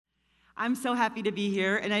I'm so happy to be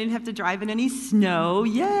here, and I didn't have to drive in any snow.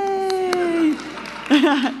 Yay!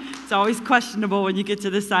 It's always questionable when you get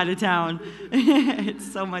to this side of town.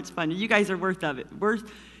 It's so much fun. You guys are worth of it.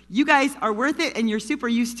 You guys are worth it, and you're super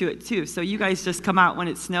used to it, too. So you guys just come out when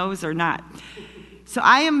it snows or not. So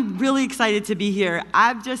I am really excited to be here.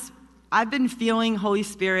 I've been feeling Holy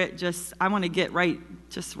Spirit I want to get right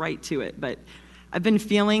to it, but I've been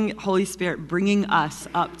feeling Holy Spirit bringing us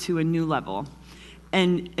up to a new level.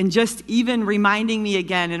 And just even reminding me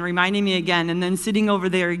again, and then sitting over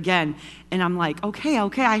there again. And I'm like, okay,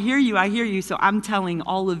 I hear you. So I'm telling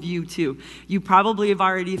all of you too. You probably have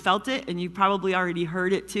already felt it, and you probably already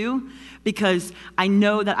heard it too, because I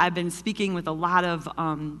know that I've been speaking with a lot of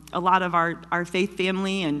our faith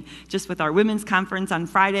family, and just with our women's conference on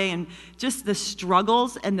Friday, and just the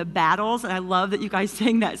struggles and the battles. And I love that you guys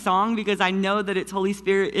sang that song, because I know that it's Holy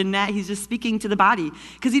Spirit in that. He's just speaking to the body,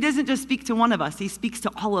 because he doesn't just speak to one of us. He speaks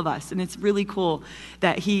to all of us, and it's really cool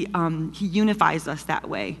that he unifies us that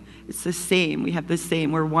way. It's the same. We have the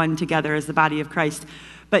same. We're one together as the body of Christ.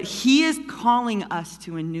 But he is calling us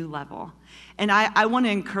to a new level. And I want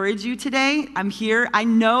to encourage you today. I'm here. I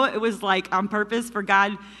know it was like on purpose for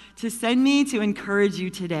God to send me to encourage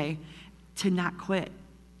you today to not quit,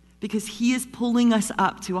 because he is pulling us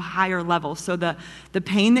up to a higher level. So the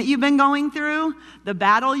pain that you've been going through, the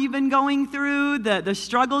battle you've been going through, the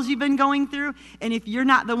struggles you've been going through, and if you're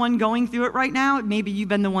not the one going through it right now, maybe you've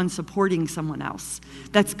been the one supporting someone else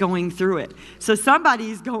that's going through it. So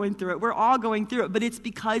somebody's going through it. We're all going through it, but it's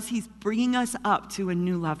because he's bringing us up to a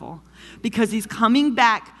new level, because he's coming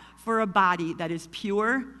back for a body that is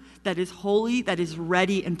pure, that is holy, that is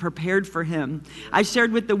ready and prepared for him. I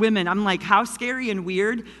shared with the women, I'm like, how scary and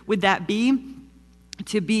weird would that be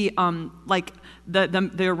to be like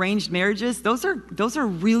the arranged marriages? Those are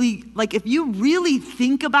really, like, if you really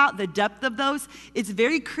think about the depth of those, it's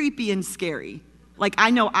very creepy and scary. Like,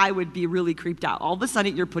 I know I would be really creeped out. All of a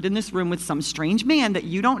sudden, you're put in this room with some strange man that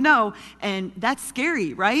you don't know, and that's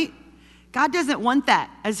scary, right? God doesn't want that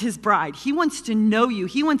as his bride. He wants to know you.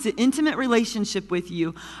 He wants an intimate relationship with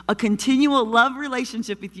you, a continual love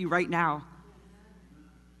relationship with you right now,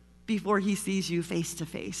 before he sees you face to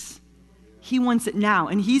face. He wants it now,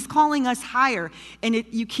 and he's calling us higher. And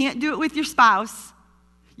you can't do it with your spouse.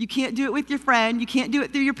 You can't do it with your friend. You can't do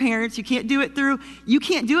it through your parents. You can't do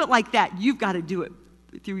it like that. You've got to do it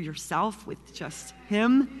through yourself, with just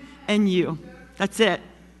him and you. That's it.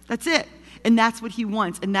 And that's what he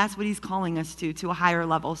wants, and that's what he's calling us to a higher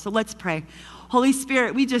level. So let's pray. Holy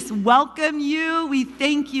Spirit, we just welcome you. We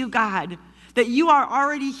thank you, God, that you are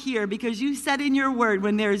already here, because you said in your word,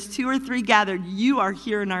 when there's 2 or 3 gathered, you are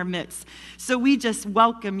here in our midst. So we just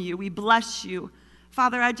welcome you. We bless you.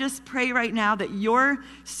 Father, I just pray right now that your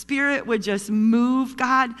spirit would just move,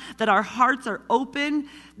 God, that our hearts are open,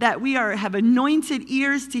 that we have anointed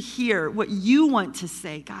ears to hear what you want to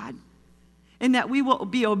say, God. And that we will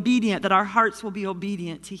be obedient, that our hearts will be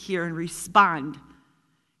obedient to hear and respond.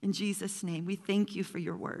 In Jesus' name, we thank you for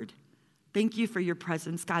your word. Thank you for your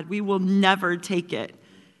presence, God. We will never take it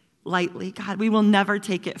lightly, God. We will never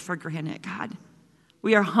take it for granted, God.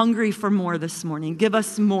 We are hungry for more this morning. Give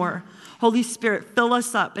us more. Holy Spirit, fill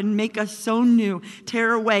us up and make us so new.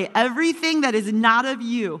 Tear away everything that is not of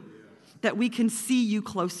you, that we can see you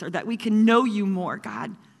closer, that we can know you more,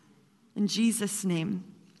 God. In Jesus' name,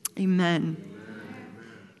 amen.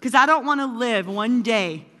 Because I don't want to live one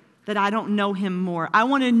day that I don't know him more. I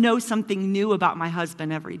want to know something new about my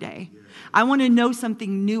husband every day. I want to know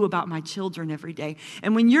something new about my children every day.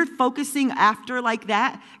 And when you're focusing after like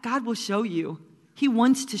that, God will show you. He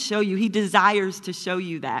wants to show you. He desires to show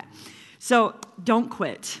you that. So don't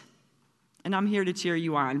quit. And I'm here to cheer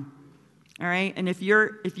you on. All right? And if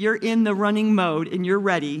you're in the running mode and you're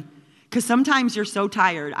ready, because sometimes you're so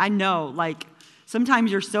tired. I know, like,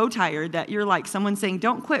 sometimes you're so tired that you're like someone saying,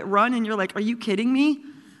 don't quit, run. And you're like, are you kidding me?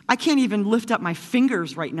 I can't even lift up my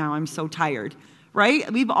fingers right now. I'm so tired,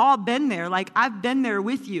 right? We've all been there. Like, I've been there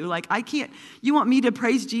with you. Like, I can't, you want me to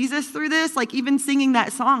praise Jesus through this? Like, even singing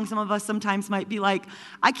that song, some of us sometimes might be like,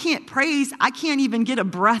 I can't praise. I can't even get a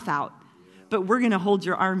breath out. But we're going to hold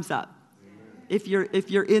your arms up if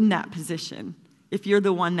you're in that position, if you're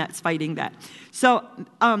the one that's fighting that. So,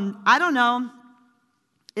 I don't know.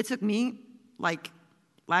 It took me like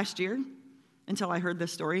last year until I heard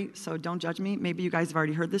this story, so don't judge me. Maybe you guys have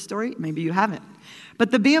already heard this story. Maybe you haven't.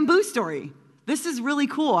 But the bamboo story, this is really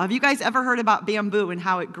cool. Have you guys ever heard about bamboo and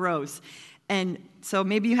how it grows? And so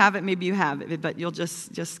maybe you haven't, maybe you have, but you'll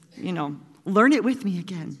just learn it with me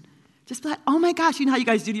again. Just be like, oh my gosh, you know how you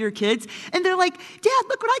guys do to your kids? And they're like, Dad,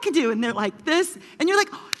 look what I can do. And they're like this. And you're like,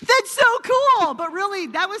 oh, that's so cool. But really,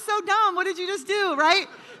 that was so dumb. What did you just do, right?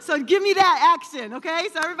 So give me that action, okay?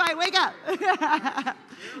 So everybody wake up.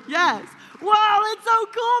 Yes. Wow, it's so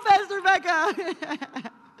cool, Pastor Becca.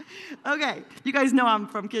 Okay, you guys know I'm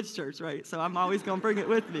from kids' church, right? So I'm always going to bring it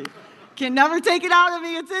with me. Can never take it out of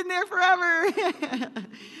me. It's in there forever.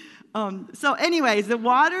 So anyways,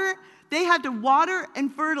 they had to water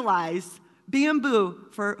and fertilize bamboo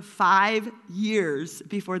for 5 years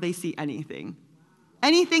before they see anything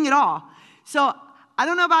at all. So I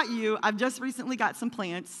don't know about you. I've just recently got some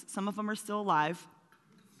plants. Some of them are still alive.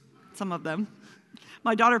 Some of them.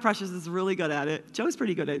 My daughter Precious is really good at it. Joe's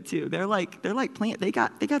pretty good at it too. They're like plant. They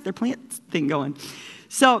got their plant thing going.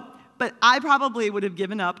 So, but I probably would have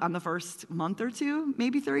given up on the first month or two,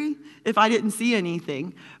 maybe 3, if I didn't see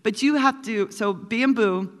anything. But you have to. So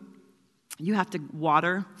bamboo, you have to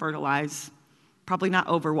water, fertilize. Probably not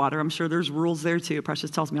overwater. I'm sure there's rules there too. Precious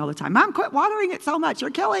tells me all the time, Mom, quit watering it so much. You're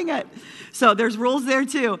killing it. So there's rules there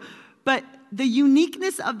too. But the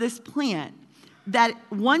uniqueness of this plant, that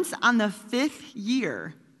once on the 5th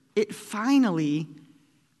year, it finally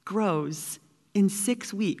grows in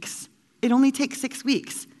 6 weeks. It only takes 6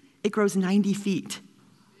 weeks. It grows 90 feet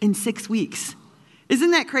in 6 weeks.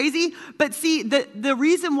 Isn't that crazy? But see, the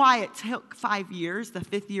reason why it took 5 years, the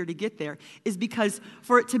 5th year to get there, is because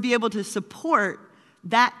for it to be able to support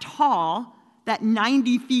that tall, that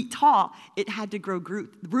 90 feet tall, it had to grow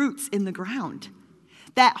roots in the ground.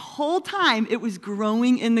 That whole time, it was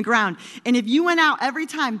growing in the ground. And if you went out every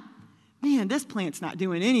time, man, this plant's not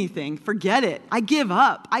doing anything, forget it. I give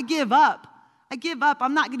up.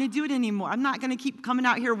 I'm not going to do it anymore. I'm not going to keep coming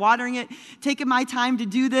out here watering it, taking my time to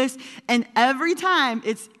do this. And every time,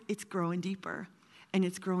 it's growing deeper, and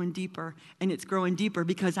it's growing deeper, and it's growing deeper,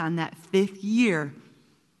 because on that 5th year,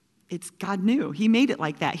 God knew. He made it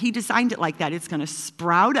like that. He designed it like that. It's going to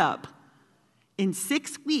sprout up in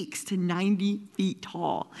 6 weeks to 90 feet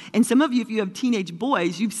tall. And some of you, if you have teenage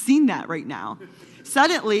boys, you've seen that right now.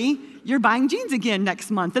 Suddenly, you're buying jeans again next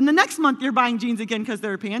month. And the next month, you're buying jeans again because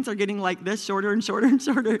their pants are getting like this, shorter and shorter and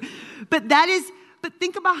shorter. But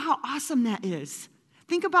think about how awesome that is.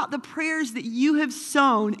 Think about the prayers that you have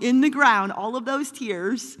sown in the ground, all of those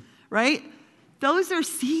tears, right? Those are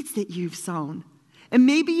seeds that you've sown. And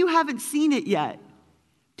maybe you haven't seen it yet.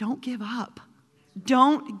 Don't give up.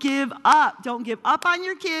 Don't give up. Don't give up on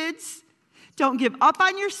your kids. Don't give up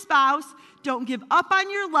on your spouse. Don't give up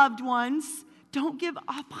on your loved ones. Don't give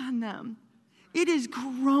up on them. It is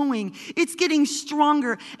growing. It's getting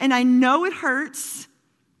stronger. And I know it hurts.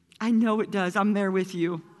 I know it does. I'm there with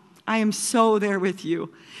you. I am so there with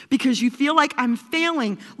you. Because you feel like I'm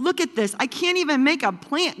failing. Look at this. I can't even make a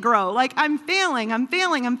plant grow. Like I'm failing.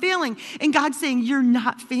 And God's saying, you're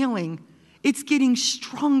not failing. It's getting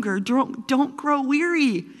stronger. Don't grow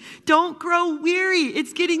weary. Don't grow weary.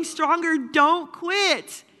 It's getting stronger. Don't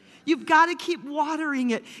quit. You've got to keep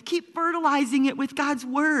watering it. Keep fertilizing it with God's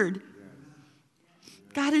word.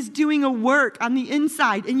 God is doing a work on the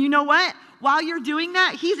inside. And you know what? While you're doing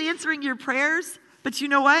that, he's answering your prayers. But you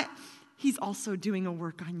know what? He's also doing a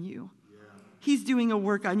work on you. He's doing a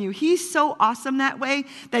work on you. He's so awesome that way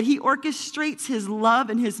that he orchestrates his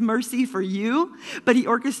love and his mercy for you, but he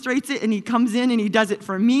orchestrates it and he comes in and he does it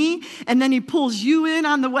for me, and then he pulls you in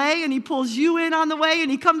on the way, and he pulls you in on the way,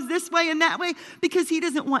 and he comes this way and that way, because he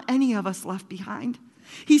doesn't want any of us left behind.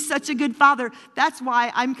 He's such a good father. That's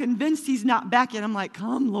why I'm convinced he's not back yet. I'm like,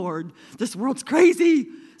 come, Lord, this world's crazy.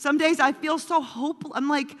 Some days I feel so hopeless. I'm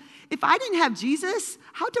like, if I didn't have Jesus,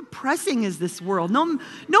 how depressing is this world? No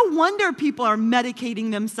wonder people are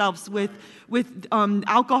medicating themselves with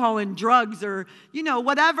alcohol and drugs, or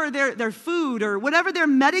whatever their food, or whatever they're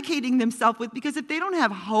medicating themselves with. Because if they don't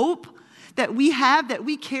have hope that we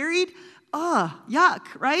carried, yuck,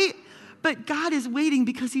 right? But God is waiting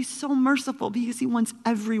because he's so merciful, because he wants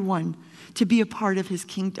everyone to be a part of his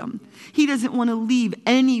kingdom. He doesn't want to leave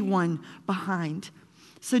anyone behind.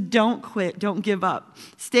 So don't quit. Don't give up.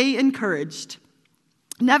 Stay encouraged.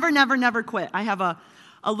 Never, never, never quit. I have a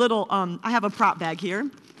prop bag here.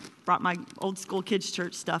 Brought my old school kids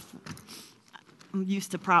church stuff. I'm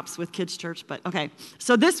used to props with kids church, but okay.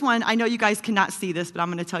 So this one, I know you guys cannot see this, but I'm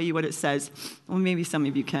going to tell you what it says. Well, maybe some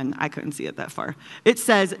of you can. I couldn't see it that far. It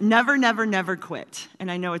says, never, never, never quit.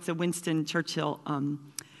 And I know it's a Winston Churchill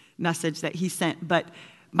message that he sent, but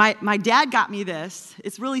my dad got me this.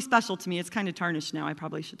 It's really special to me. It's kind of tarnished now. I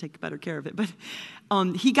probably should take better care of it. But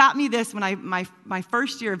he got me this when my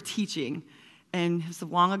first year of teaching, and it was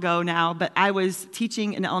long ago now, but I was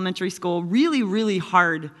teaching in elementary school, really, really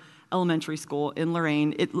hard elementary school in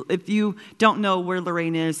Lorain. If you don't know where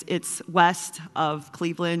Lorain is, it's west of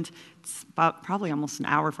Cleveland. It's about probably almost an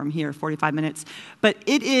hour from here, 45 minutes. But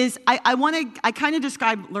it is, I kind of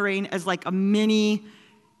describe Lorain as like a mini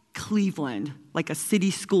Cleveland, like a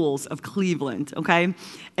city schools of Cleveland, okay?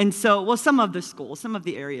 And so, well, some of the schools, some of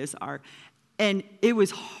the areas are. And it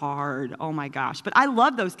was hard, oh my gosh. But I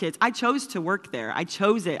love those kids. I chose to work there. I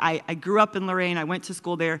chose it. I grew up in Lorain. I went to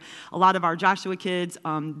school there. A lot of our Joshua kids,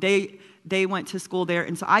 they went to school there.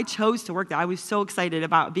 And so I chose to work there. I was so excited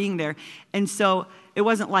about being there. And so it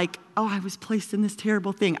wasn't like, oh, I was placed in this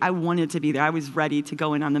terrible thing. I wanted to be there. I was ready to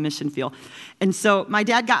go in on the mission field. And so my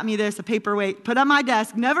dad got me this, a paperweight, put on my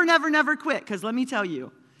desk, never, never, never quit. Because let me tell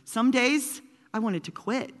you, some days I wanted to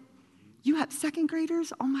quit. You have second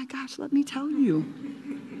graders? Oh my gosh, let me tell you.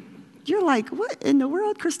 You're like, what in the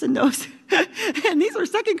world? Kristen knows. And these are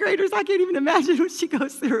second graders. I can't even imagine what she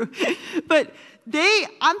goes through. But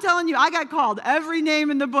I'm telling you, I got called every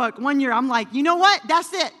name in the book. One year, I'm like, you know what?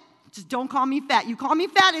 That's it. Just don't call me fat. You call me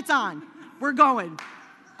fat, it's on. We're going.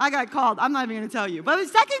 I got called. I'm not even going to tell you. But a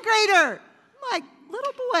second grader. I'm like,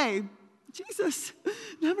 little boy, Jesus,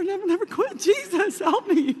 never, never, never quit. Jesus, help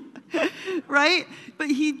me. Right? But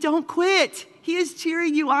don't quit. He is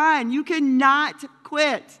cheering you on. You cannot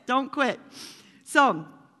quit. Don't quit. So,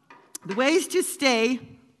 the ways to stay,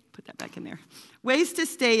 put that back in there. Ways to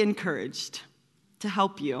stay encouraged, to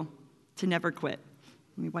help you, to never quit.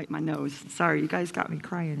 Let me wipe my nose. Sorry, you guys got me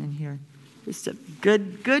crying in here. Just a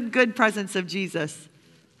good presence of Jesus.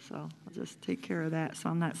 So, I'll just take care of that so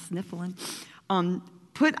I'm not sniffling.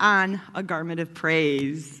 Put on a garment of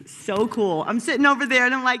praise. So cool. I'm sitting over there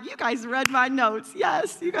and I'm like, you guys read my notes.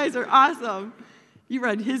 Yes, you guys are awesome. You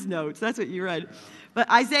read his notes. That's what you read.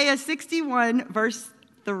 But Isaiah 61, verse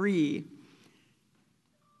 3.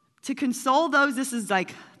 To console those, this is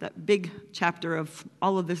like that big chapter of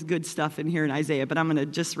all of this good stuff in here in Isaiah, but I'm going to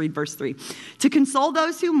just read verse 3. To console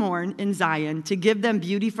those who mourn in Zion, to give them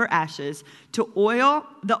beauty for ashes, the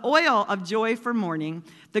oil of joy for mourning,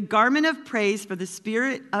 the garment of praise for the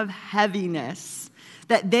spirit of heaviness,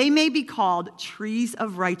 that they may be called trees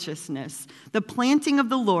of righteousness, the planting of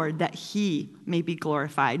the Lord, that he may be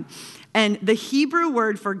glorified. And the Hebrew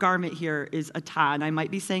word for garment here is atah, and I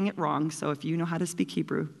might be saying it wrong, so if you know how to speak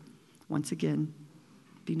Hebrew, once again,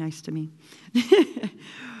 be nice to me.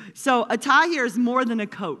 So atah here is more than a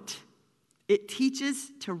coat. It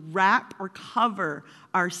teaches to wrap or cover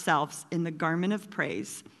ourselves in the garment of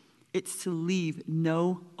praise. It's to leave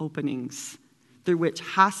no openings through which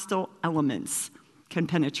hostile elements can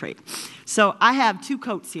penetrate. So I have two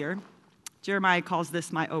coats here. Jeremiah calls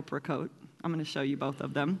this my Oprah coat. I'm going to show you both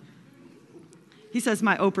of them. He says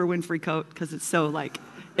my Oprah Winfrey coat because it's so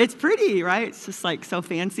it's pretty, right? It's just so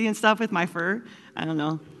fancy and stuff with my fur. I don't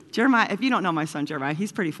know. Jeremiah, if you don't know my son Jeremiah,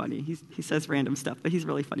 he's pretty funny. He says random stuff, but he's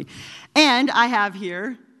really funny. And I have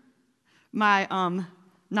here my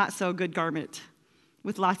not so good garment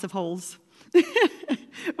with lots of holes.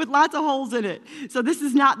 With lots of holes in it. So this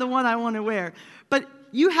is not the one I want to wear. But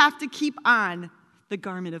you have to keep on the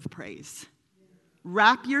garment of praise.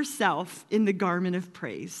 Wrap yourself in the garment of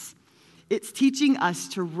praise. It's teaching us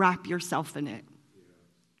to wrap yourself in it.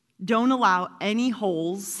 Don't allow any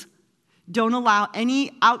holes. Don't allow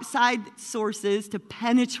any outside sources to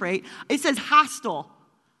penetrate. It says hostile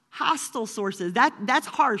sources. That's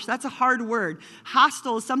harsh. That's a hard word.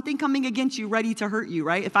 Hostile is something coming against you, ready to hurt you,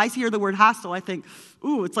 right? If I hear the word hostile, I think,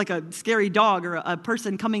 ooh, it's like a scary dog or a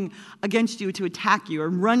person coming against you to attack you or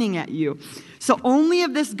running at you. So only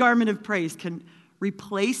of this garment of praise can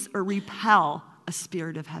replace or repel a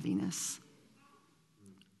spirit of heaviness.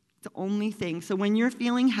 The only thing. So when you're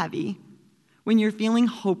feeling heavy, when you're feeling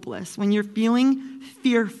hopeless, when you're feeling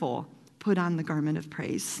fearful, put on the garment of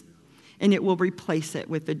praise. And it will replace it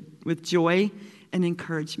with joy and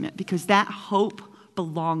encouragement because that hope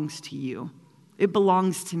belongs to you. It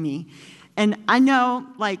belongs to me. And I know,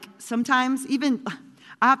 sometimes even,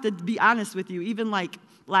 I have to be honest with you, even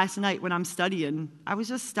last night when I'm studying, I was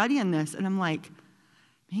just studying this and I'm like,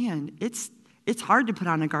 man, it's hard to put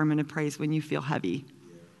on a garment of praise when you feel heavy.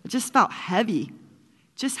 It just felt heavy,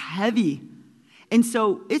 just heavy. And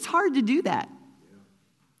so it's hard to do that.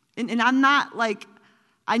 And I'm not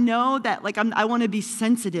I know that I want to be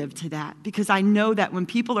sensitive to that because I know that when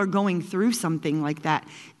people are going through something like that,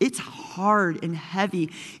 it's hard and heavy.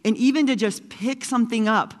 And even to just pick something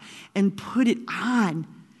up and put it on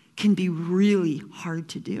can be really hard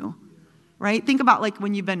to do, right? Think about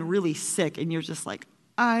when you've been really sick and you're just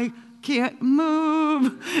I can't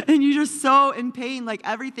move. And you're just so in pain,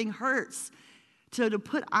 everything hurts. To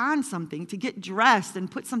put on something, to get dressed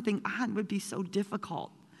and put something on would be so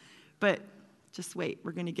difficult. But just wait,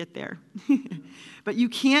 we're going to get there. But you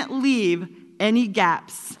can't leave any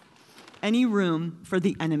gaps, any room for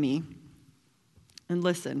the enemy. And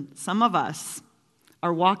listen, some of us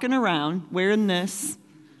are walking around wearing this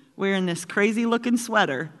crazy looking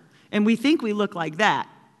sweater And we think we look like that.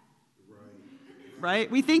 Right?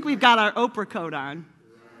 We think we've got our Oprah coat on.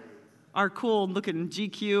 Our cool looking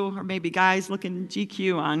GQ, or maybe guys looking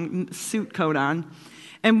GQ on, suit coat on.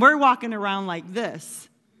 And we're walking around like this.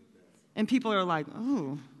 And people are like,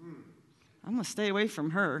 oh, I'm going to stay away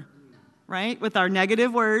from her. Right? With our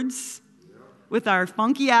negative words, with our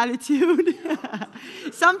funky attitude.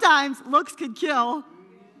 Sometimes looks could kill.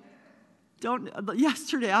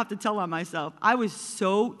 Yesterday, I have to tell on myself, I was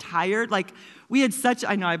so tired. Like,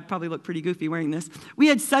 I know I probably look pretty goofy wearing this. We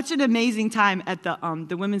had such an amazing time at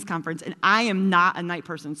the women's conference, and I am not a night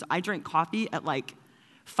person, so I drank coffee at like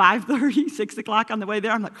 5:30, 6 o'clock on the way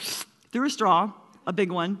there. I'm like, through a straw, a big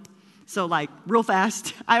one. So like real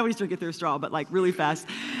fast. I always drink it through a straw, but like really fast.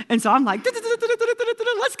 And so I'm like, let's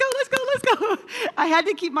go. I had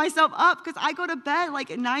to keep myself up because I go to bed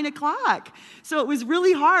like at 9 o'clock. So it was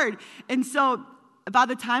really hard. And so by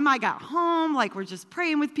the time I got home, like we're just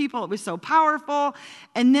praying with people. It was so powerful.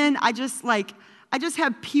 And then I just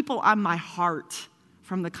have people on my heart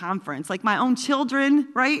from the conference, like my own children,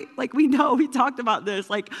 right? Like we talked about this,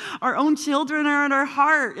 like our own children are in our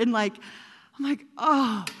heart. And like, I'm like,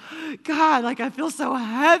 oh, God, like I feel so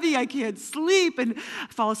heavy. I can't sleep. And I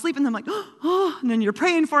fall asleep and I'm like, oh, and then you're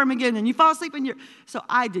praying for him again and you fall asleep so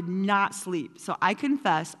I did not sleep. So I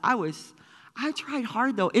confess, I tried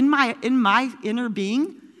hard though. In my inner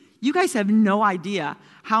being, you guys have no idea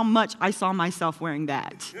how much I saw myself wearing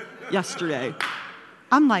that yesterday.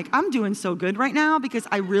 I'm like, I'm doing so good right now because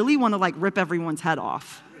I really want to like rip everyone's head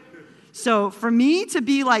off. So for me to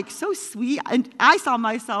be like so sweet, and I saw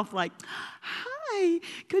myself like, hi,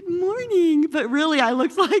 good morning. But really I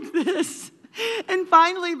looked like this. And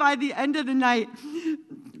finally by the end of the night,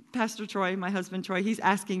 Pastor Troy, my husband Troy, he's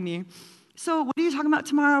asking me, so what are you talking about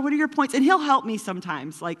tomorrow? What are your points? And he'll help me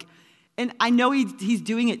sometimes. Like, and I know he's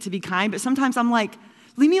doing it to be kind, but sometimes I'm like,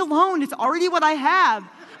 leave me alone. It's already what I have.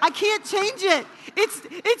 I can't change it.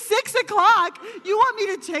 It's 6 o'clock. You want me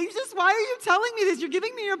to change this? Why are you telling me this? You're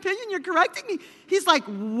giving me your opinion. You're correcting me. He's like,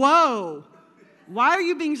 whoa. Why are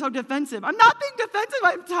you being so defensive? I'm not being defensive.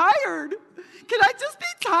 I'm tired. Can I just be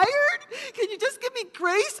tired? Can you just give me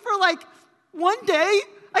grace for like one day?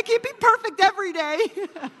 I can't be perfect every day.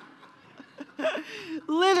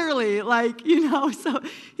 Literally, like, so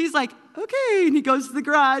he's like, okay. And he goes to the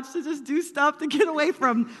garage to just do stuff to get away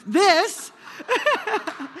from this.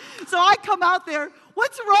 So I come out there,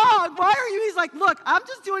 what's wrong? Why are you? He's like, look, I'm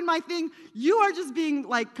just doing my thing. You are just being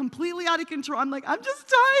like completely out of control. I'm like, I'm just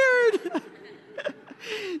tired.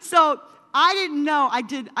 So I didn't know. I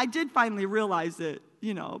did finally realize it,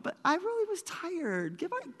 but I really was tired.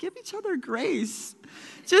 Give each other grace.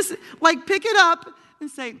 Just like pick it up and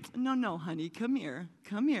say, no, honey, come here.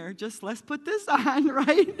 Just let's put this on,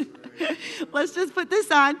 right? Let's just put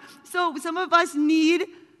this on. So some of us need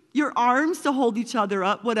your arms to hold each other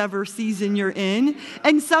up, whatever season you're in.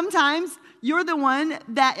 And sometimes you're the one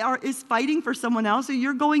that is fighting for someone else, or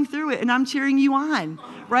you're going through it, and I'm cheering you on,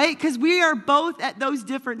 right? Because we are both at those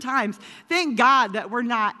different times. Thank God that we're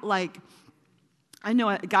not like, I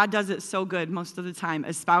know God does it so good most of the time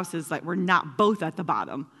as spouses, like we're not both at the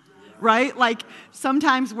bottom, right? Like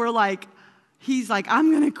sometimes we're like, he's like,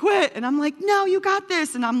 I'm going to quit. And I'm like, no, you got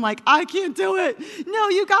this. And I'm like, I can't do it. No,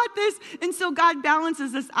 you got this. And so God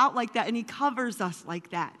balances us out like that, and he covers us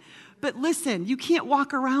like that. But listen, you can't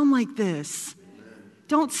walk around like this.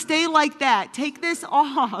 Don't stay like that. Take this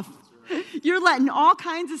off. You're letting all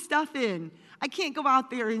kinds of stuff in. I can't go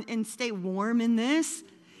out there and stay warm in this.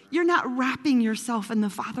 You're not wrapping yourself in the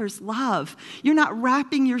Father's love. You're not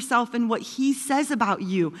wrapping yourself in what he says about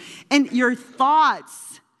you. And your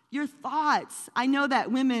thoughts. I know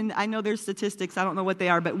that women, I know there's statistics, I don't know what they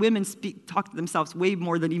are, but women talk to themselves way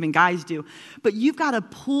more than even guys do. But you've got to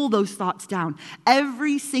pull those thoughts down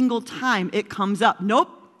every single time it comes up. Nope,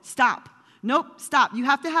 stop. You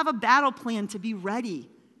have to have a battle plan to be ready.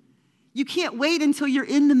 You can't wait until you're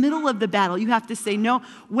in the middle of the battle. You have to say, no,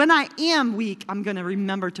 when I am weak, I'm going to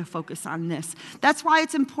remember to focus on this. That's why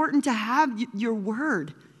it's important to have your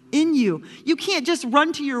word in you. You can't just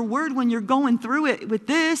run to your word when you're going through it with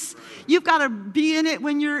this. You've got to be in it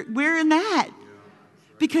when you're wearing that.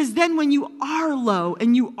 Because then when you are low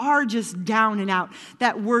and you are just down and out,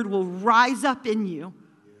 that word will rise up in you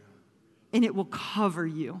and it will cover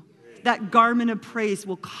you. That garment of praise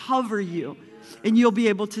will cover you and you'll be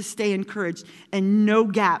able to stay encouraged and no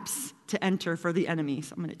gaps to enter for the enemy.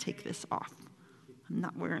 So I'm going to take this off. I'm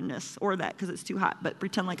not wearing this or that because it's too hot, but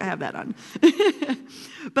pretend like I have that on.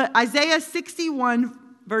 But Isaiah 61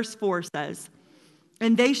 verse 4 says,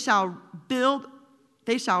 and they shall build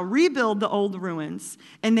They shall rebuild the old ruins,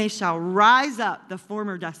 and they shall rise up the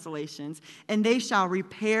former desolations, and they shall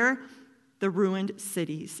repair the ruined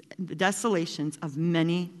cities, the desolations of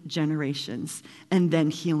many generations, and then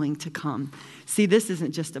healing to come. See, this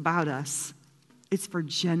isn't just about us. It's for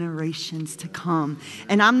generations to come.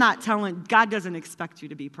 And I'm not telling, God doesn't expect you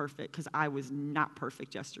to be perfect, because I was not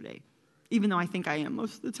perfect yesterday, even though I think I am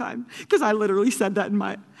most of the time, because I literally said that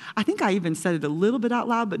I think I even said it a little bit out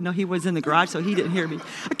loud, but no, he was in the garage, so he didn't hear me.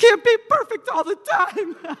 I can't be perfect all the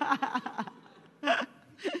time.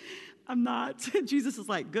 I'm not. Jesus is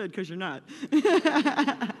like, good, because you're not.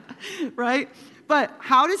 Right? But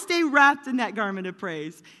how to stay wrapped in that garment of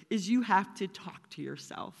praise is you have to talk to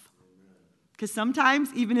yourself. Because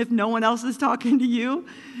sometimes, even if no one else is talking to you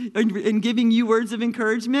and giving you words of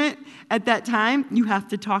encouragement at that time, you have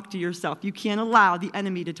to talk to yourself. You can't allow the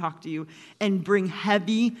enemy to talk to you and bring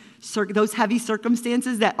those heavy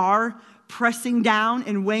circumstances that are pressing down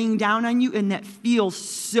and weighing down on you and that feel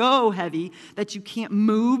so heavy that you can't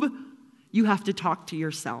move. You have to talk to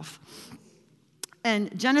yourself.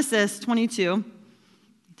 And Genesis 22...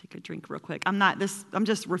 Take a drink real quick. I'm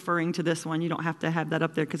just referring to this one. You don't have to have that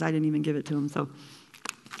up there because I didn't even give it to him. So,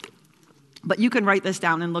 but you can write this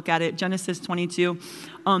down and look at it. Genesis 22.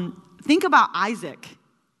 Think about Isaac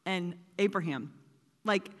and Abraham.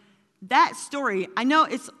 Like that story, I know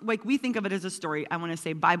it's like we think of it as a story. I want to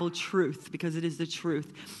say Bible truth because it is the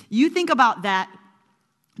truth. You think about that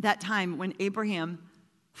time when Abraham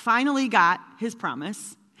finally got his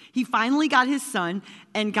promise. He finally got his son,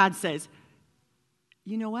 and God says,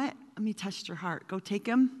 you know what? Let me test your heart. Go take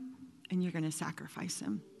him, and you're going to sacrifice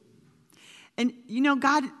him. And,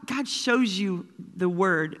 God shows you the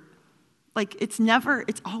word. Like, it's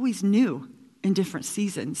always new in different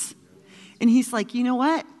seasons. And he's like, you know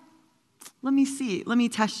what? Let me see. Let me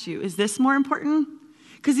test you. Is this more important?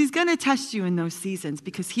 Because he's going to test you in those seasons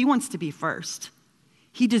because he wants to be first.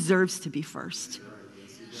 He deserves to be first.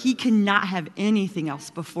 He cannot have anything else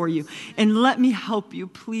before you. And let me help you.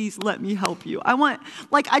 Please let me help you.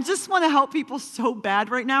 I just want to help people so bad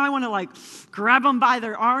right now. I want to grab them by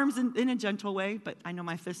their arms in a gentle way, but I know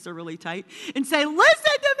my fists are really tight, and say, listen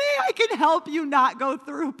to me. I can help you not go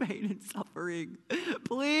through pain and suffering.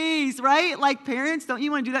 Please, right? Like parents, don't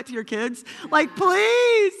you want to do that to your kids? Like,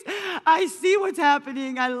 please, I see what's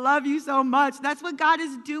happening. I love you so much. That's what God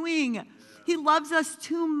is doing. He loves us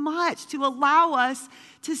too much to allow us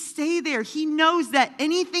to stay there. He knows that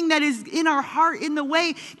anything that is in our heart in the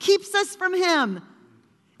way keeps us from him.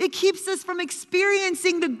 It keeps us from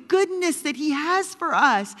experiencing the goodness that he has for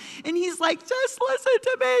us. And he's like, just listen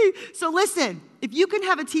to me. So listen, if you can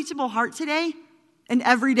have a teachable heart today and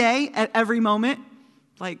every day at every moment,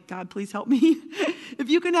 like, God, please help me. If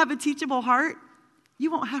you can have a teachable heart,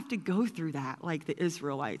 you won't have to go through that like the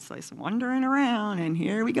Israelites, like wandering around and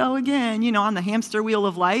here we go again, on the hamster wheel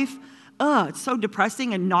of life. It's so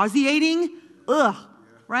depressing and nauseating.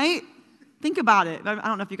 Right? Think about it. I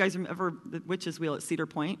don't know if you guys remember the witch's wheel at Cedar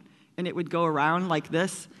Point, and it would go around like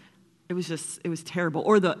this. It was terrible.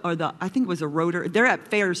 Or I think it was a rotor. They're at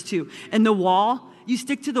fairs too. And the wall, you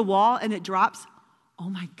stick to the wall and it drops. Oh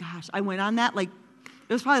my gosh. I went on that it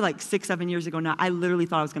was probably 6-7 years ago now. I literally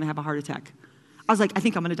thought I was going to have a heart attack. I was like, I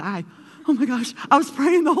think I'm going to die. Oh my gosh. I was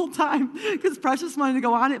praying the whole time because Precious wanted to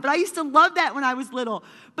go on it. But I used to love that when I was little.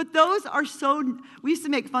 But those are we used to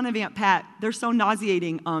make fun of Aunt Pat. They're so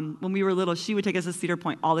nauseating. When we were little, she would take us to Cedar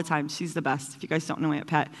Point all the time. She's the best. If you guys don't know Aunt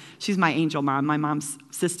Pat, she's my angel mom, my mom's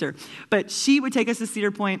sister. But she would take us to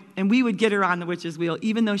Cedar Point, and we would get her on the witch's wheel,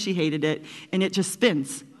 even though she hated it, and it just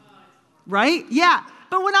spins. Right? Yeah.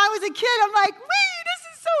 But when I was a kid, I'm like, wait, this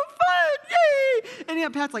is so fun. Yay. And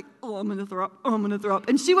Aunt Pat's like, oh, I'm going to throw up. Oh, I'm going to throw up.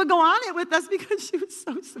 And she would go on it with us because she was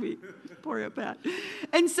so sweet. Poor Aunt Pat.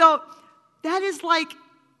 And so that is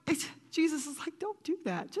Jesus is like, don't do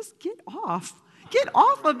that. Just get off. Get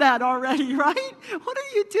off of that already, right? What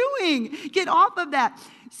are you doing? Get off of that.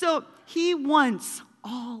 So he wants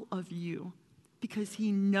all of you because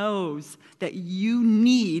he knows that you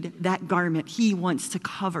need that garment. He wants to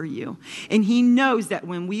cover you. And he knows that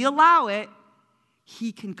when we allow it,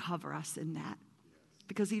 he can cover us in that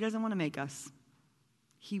because he doesn't want to make us.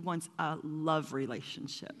 He wants a love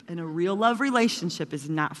relationship. And a real love relationship is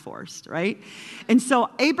not forced, right? And so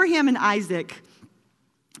Abraham and Isaac,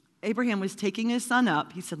 Abraham was taking his son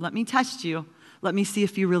up. He said, let me test you. Let me see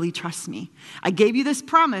if you really trust me. I gave you this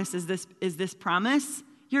promise. Is this promise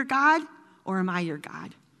your God or am I your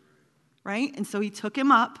God? Right? And so he took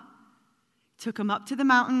him up to the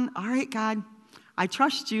mountain. All right, God, I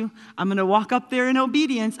trust you. I'm going to walk up there in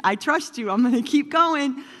obedience. I trust you. I'm going to keep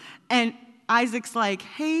going. And Isaac's like,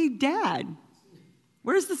 hey, Dad,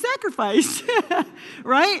 Where's the sacrifice?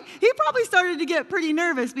 Right? He probably started to get pretty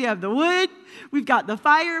nervous. We have the wood, we've got the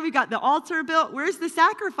fire, we've got the altar built. Where's the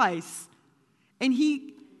sacrifice? And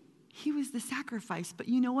he was the sacrifice. But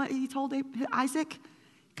you know what he told Isaac?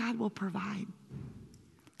 God will provide.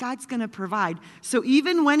 God's going to provide. So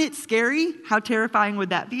even when it's scary, how terrifying would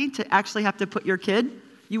that be to actually have to put your kid?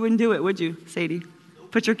 You wouldn't do it, would you, Sadie?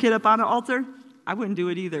 Put your kid up on an altar? I wouldn't do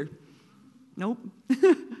it either. Nope.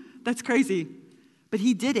 That's crazy. But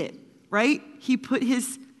he did it, right? He put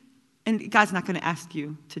his, and God's not going to ask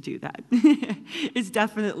you to do that. It's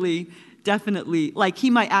definitely, like he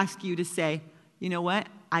might ask you to say, you know what?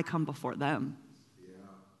 I come before them. Yeah.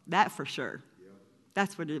 That for sure. Yep.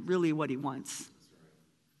 That's really what he wants. That's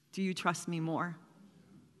right. Do you trust me more?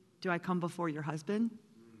 Do I come before your husband?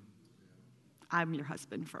 I'm your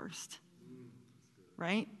husband first.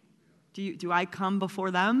 Right? Do I come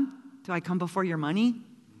before them? Do I come before your money?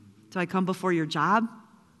 Do I come before your job?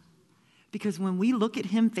 Because when we look at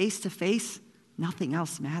him face to face, nothing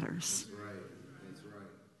else matters. That's right. That's right.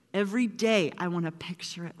 Every day, I want to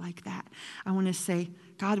picture it like that. I want to say,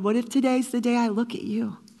 God, what if today's the day I look at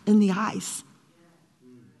you in the eyes?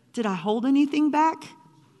 Did I hold anything back?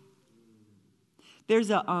 There's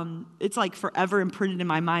it's like forever imprinted in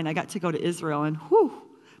my mind. I got to go to Israel, and I'm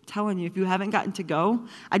telling you, if you haven't gotten to go,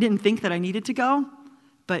 I didn't think that I needed to go,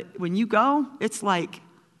 but when you go, it's like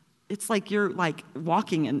you're like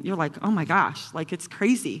walking and you're like, oh my gosh, like it's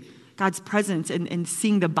crazy. God's presence and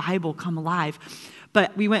seeing the Bible come alive.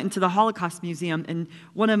 But we went into the Holocaust Museum, and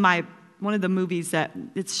one of the movies that,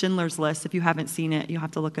 it's Schindler's List. If you haven't seen it, you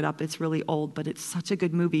have to look it up. It's really old, but it's such a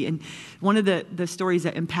good movie. And one of the stories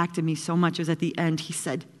that impacted me so much was at the end, he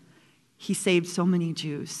said, he saved so many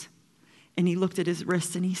Jews. And he looked at his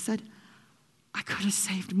wrist and he said, I could have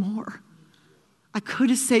saved more. I could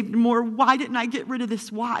have saved more. Why didn't I get rid of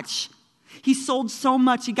this watch? He sold so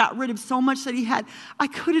much. He got rid of so much that he had. I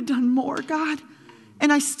could have done more, God.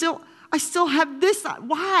 And I still have this.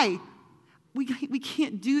 Why? We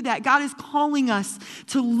can't do that. God is calling us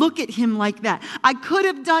to look at him like that. I could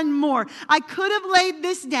have done more. I could have laid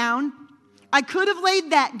this down. I could have laid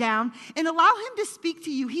that down and allow him to speak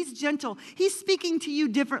to you. He's gentle. He's speaking to you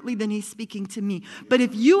differently than he's speaking to me. But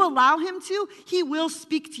if you allow him to, he will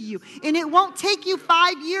speak to you. And it won't take you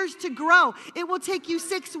 5 years to grow. It will take you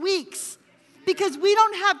 6 weeks. Because we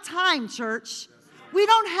don't have time, church. We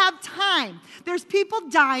don't have time. There's people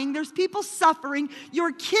dying. There's people suffering.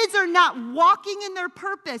 Your kids are not walking in their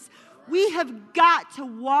purpose. We have got to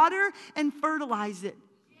water and fertilize it.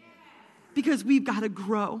 Because we've got to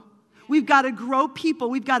grow. We've got to grow people.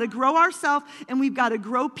 We've got to grow ourselves, and we've got to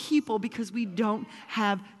grow people because we don't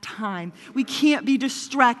have time. We can't be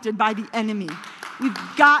distracted by the enemy. We've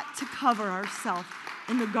got to cover ourselves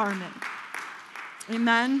in the garment.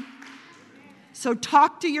 Amen? So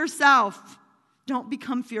talk to yourself. Don't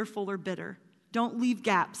become fearful or bitter. Don't leave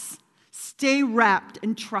gaps. Stay wrapped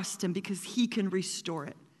and trust him because he can restore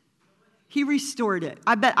it. He restored it.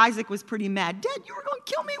 I bet Isaac was pretty mad. Dad, you were going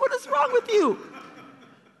to kill me. What is wrong with you?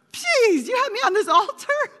 Jeez, you had me on this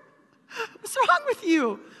altar? What's wrong with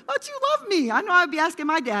you? Don't you love me? I know I'd be asking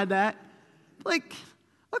my dad that. Like,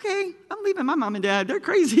 okay, I'm leaving my mom and dad. They're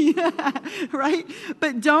crazy, right?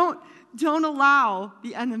 But don't allow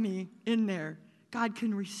the enemy in there. God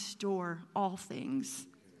can restore all things.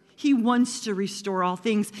 He wants to restore all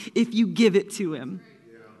things if you give it to him.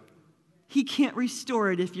 He can't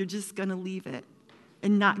restore it if you're just going to leave it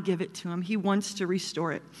and not give it to him. He wants to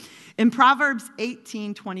restore it. In Proverbs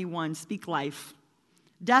 18:21, speak life.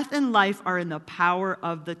 Death and life are in the power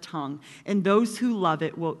of the tongue, and those who love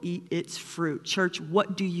it will eat its fruit. Church,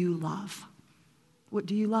 what do you love? What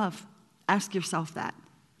do you love? Ask yourself that.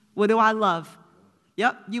 What do I love?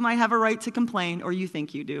 Yep, you might have a right to complain, or you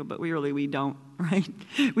think you do, but we don't, right?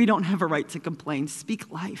 We don't have a right to complain. Speak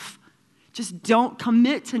life. Just don't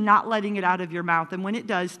commit to not letting it out of your mouth, and when it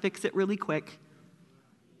does, fix it really quick.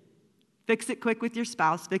 Fix it quick with your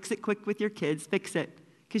spouse. Fix it quick with your kids. Fix it.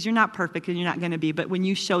 Because you're not perfect and you're not going to be. But when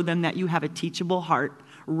you show them that you have a teachable heart,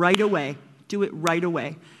 right away, do it right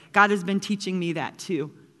away. God has been teaching me that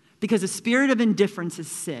too. Because a spirit of indifference is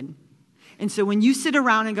sin. And so when you sit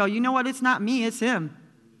around and go, you know what, it's not me, it's him.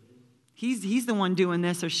 He's the one doing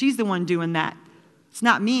this or she's the one doing that. It's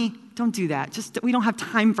not me. Don't do that. We don't have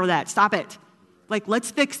time for that. Stop it. Like, let's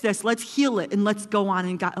fix this. Let's heal it. And let's go on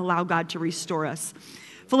and allow God to restore us.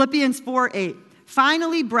 Philippians 4:8.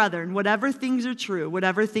 Finally, brethren, whatever things are true,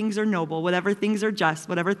 whatever things are noble, whatever things are just,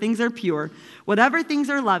 whatever things are pure, whatever things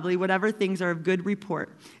are lovely, whatever things are of good report,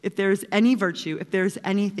 if there is any virtue, if there is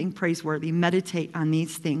anything praiseworthy, meditate on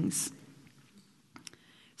these things.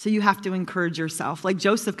 So you have to encourage yourself. Like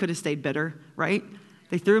Joseph could have stayed bitter, right?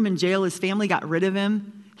 They threw him in jail. His family got rid of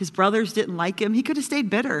him. His brothers didn't like him. He could have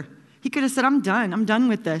stayed bitter. He could have said, I'm done. I'm done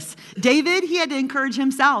with this. David, he had to encourage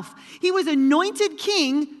himself. He was anointed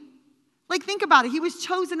king. Like, think about it. He was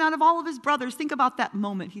chosen out of all of his brothers. Think about that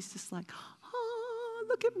moment. He's just like, oh,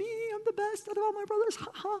 look at me. I'm the best out of all my brothers.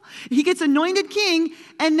 Ha, ha. He gets anointed king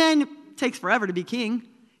and then takes forever to be king.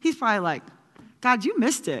 He's probably like, God, you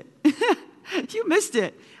missed it. You missed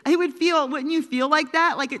it. He would feel, wouldn't you feel like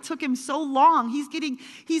that? Like it took him so long. He's getting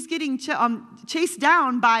chased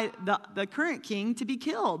down by the current king to be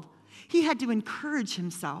killed. He had to encourage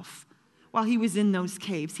himself while he was in those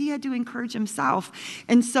caves. He had to encourage himself.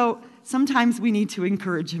 And so sometimes we need to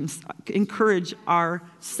encourage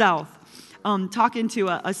ourselves. Talking to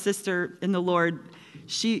a sister in the Lord,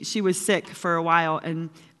 she was sick for a while, and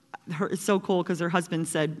it's so cool because her husband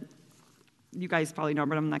said, you guys probably know,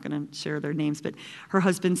 but I'm not going to share their names, but her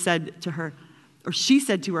husband said to her, or she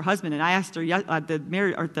said to her husband, and I asked her at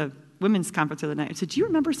the women's conference the other night, I said, do you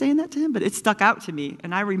remember saying that to him? But it stuck out to me,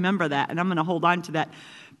 and I remember that, and I'm going to hold on to that.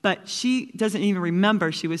 But she doesn't even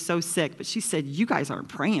remember she was so sick, but she said, you guys aren't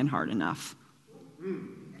praying hard enough.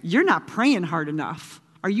 You're not praying hard enough.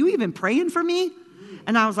 Are you even praying for me?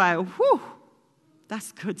 And I was like, whew,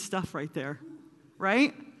 that's good stuff right there,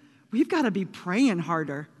 right? We've got to be praying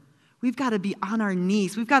harder. We've got to be on our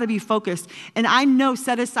knees. We've got to be focused. And I know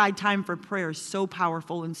set aside time for prayer is so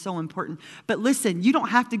powerful and so important. But listen, you don't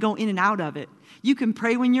have to go in and out of it. You can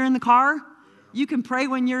pray when you're in the car. You can pray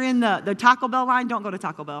when you're in the Taco Bell line. Don't go to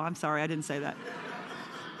Taco Bell. I'm sorry, I didn't say that.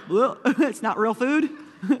 It's not real food.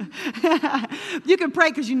 You can pray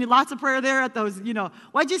because you need lots of prayer there at those,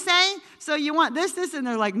 what'd you say? So you want this, and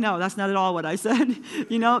they're like, no, that's not at all what I said,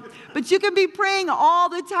 But you can be praying all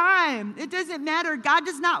the time. It doesn't matter. God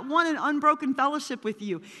does not want an unbroken fellowship with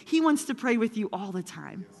you. He wants to pray with you all the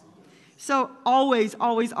time. So always,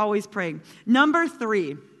 always, always praying. Number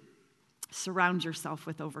 3, surround yourself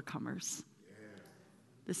with overcomers.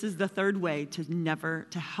 This is the third way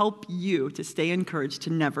to help you to stay encouraged,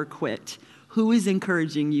 to never quit. Who is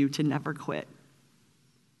encouraging you to never quit?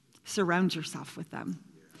 Surround yourself with them.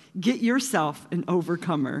 Get yourself an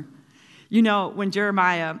overcomer. When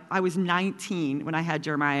Jeremiah, I was 19 when I had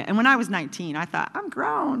Jeremiah. And when I was 19, I thought, I'm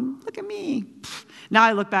grown. Look at me. Now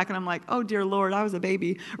I look back and I'm like, oh, dear Lord, I was a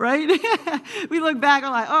baby, right? We look back,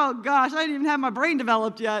 I'm like, oh, gosh, I didn't even have my brain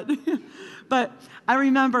developed yet. But I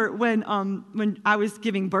remember when I was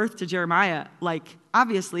giving birth to Jeremiah,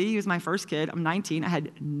 obviously, he was my first kid. I'm 19. I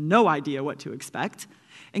had no idea what to expect.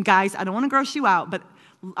 And guys, I don't want to gross you out, but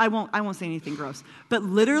I won't say anything gross. But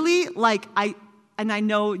literally, and I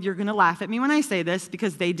know you're going to laugh at me when I say this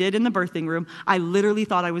because they did in the birthing room, I literally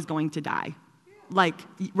thought I was going to die.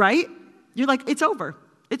 Right? You're like, it's over.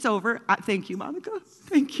 It's over. Thank you, Monica.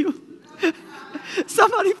 Thank you.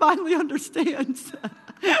 Somebody finally understands.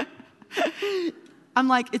 I'm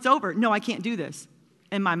like, it's over. No, I can't do this.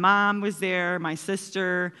 And my mom was there, my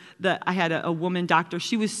sister, I had a woman doctor.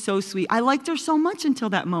 She was so sweet. I liked her so much until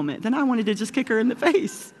that moment. Then I wanted to just kick her in the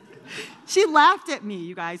face. She laughed at me,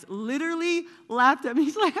 you guys, literally laughed at me.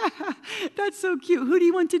 She's like, that's so cute. Who do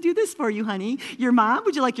you want to do this for you, honey? Your mom?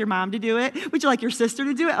 Would you like your mom to do it? Would you like your sister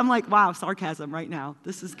to do it? I'm like, wow, sarcasm right now.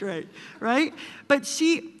 This is great, right? But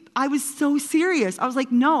I was so serious. I was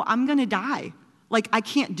like, no, I'm going to die. I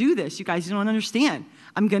can't do this. You guys don't understand.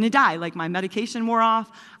 I'm going to die. My medication wore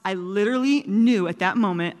off. I literally knew at that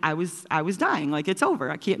moment I was dying. It's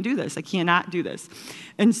over. I can't do this. I cannot do this.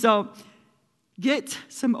 And so get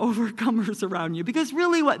some overcomers around you because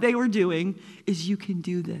really what they were doing is you can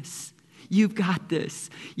do this. You've got this.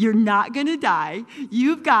 You're not going to die.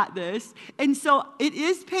 You've got this. And so it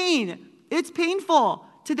is pain. It's painful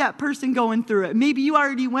to that person going through it. Maybe you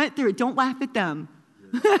already went through it. Don't laugh at them.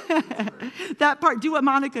 That part, do what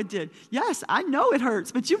Monica did. Yes, I know it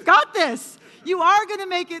hurts, but you've got this. You are going to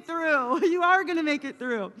make it through. You are going to make it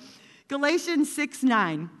through. Galatians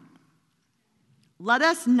 6:9. Let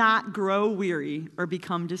us not grow weary or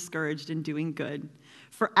become discouraged in doing good,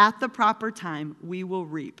 for at the proper time we will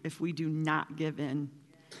reap if we do not give in.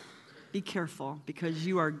 Be careful because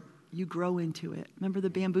you grow into it. Remember the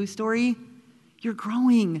bamboo story? You're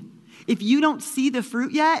growing. If you don't see the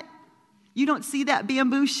fruit yet, you don't see that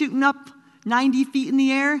bamboo shooting up 90 feet in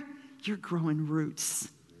the air, you're growing roots.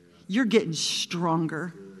 You're getting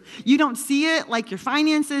stronger. You don't see it your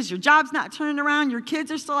finances, your job's not turning around, your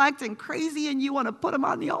kids are still acting crazy and you want to put them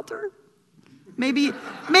on the altar. Maybe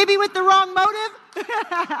with the wrong motive.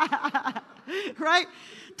 Right?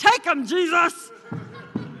 Take them, Jesus.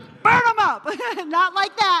 Burn them up. Not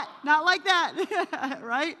like that. Not like that.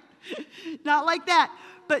 Right? Not like that.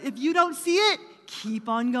 But if you don't see it, keep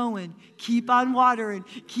on going, keep on watering,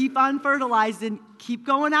 keep on fertilizing, keep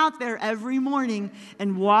going out there every morning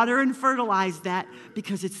and water and fertilize that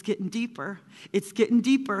because it's getting deeper. It's getting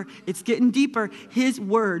deeper. It's getting deeper. His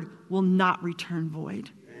word will not return void.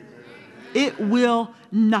 It will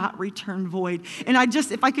not return void. And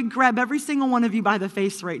if I could grab every single one of you by the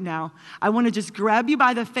face right now, I want to just grab you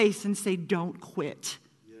by the face and say, don't quit.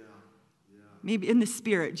 Maybe in the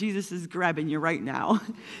spirit, Jesus is grabbing you right now.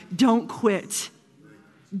 Don't quit.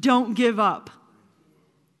 Don't give up.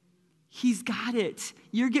 He's got it.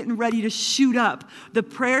 You're getting ready to shoot up. The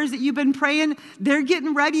prayers that you've been praying, they're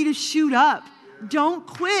getting ready to shoot up. Don't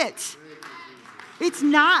quit. It's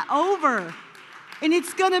not over. And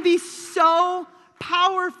it's going to be so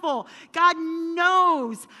powerful. God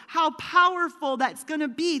knows how powerful that's going to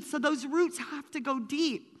be. So those roots have to go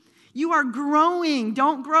deep. You are growing.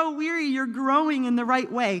 Don't grow weary. You're growing in the right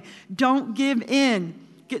way. Don't give in.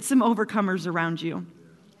 Get some overcomers around you.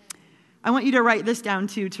 I want you to write this down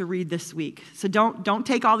too to read this week. So don't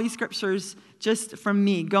take all these scriptures just from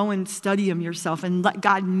me. Go and study them yourself and let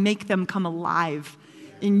God make them come alive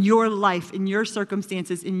in your life, in your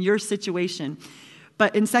circumstances, in your situation.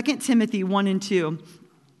 But in 2 Timothy 1 and 2,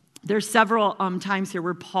 there's several times here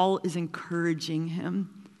where Paul is encouraging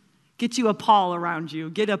him. Get you a Paul around you.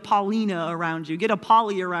 Get a Paulina around you. Get a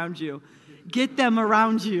Polly around you. Get them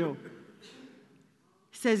around you.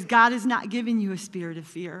 He says, God has not given you a spirit of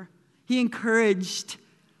fear. He encouraged,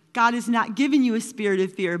 God has not given you a spirit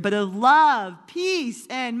of fear, but of love, peace,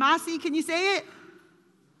 and Masi, can you say it?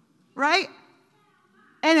 Right?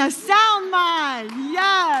 And a sound mind.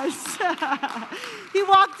 Yes. He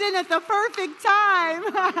walked in at the perfect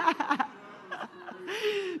time.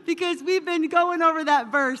 Because we've been going over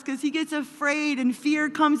that verse because he gets afraid and fear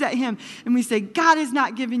comes at him. And we say, God has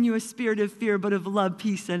not given you a spirit of fear, but of love,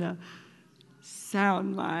 peace, and a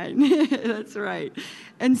sound mind. That's right.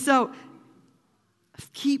 And so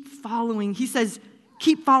keep following. He says,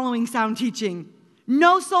 keep following sound teaching.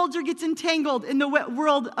 No soldier gets entangled in the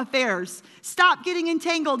world affairs. Stop getting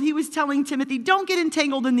entangled. He was telling Timothy, don't get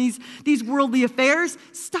entangled in these worldly affairs.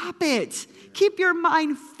 Stop it. Keep your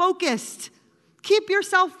mind focused. Keep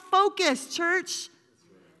yourself focused, church.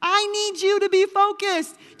 I need you to be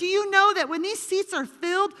focused. Do you know that when these seats are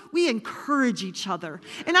filled, we encourage each other?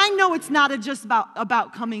 And I know it's not just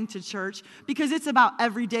about coming to church because it's about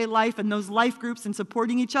everyday life and those life groups and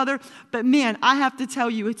supporting each other. But man, I have to tell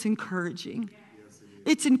you, it's encouraging.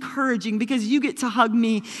 It's encouraging because you get to hug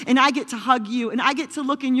me and I get to hug you and I get to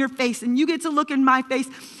look in your face and you get to look in my face.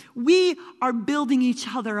 We are building each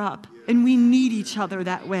other up and we need each other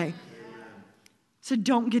that way. So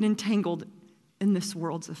don't get entangled in this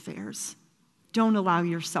world's affairs. Don't allow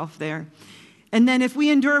yourself there. And then if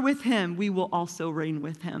we endure with him, we will also reign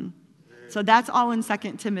with him. So that's all in 2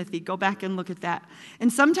 Timothy. Go back and look at that.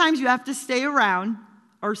 And sometimes you have to stay around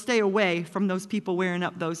or stay away from those people wearing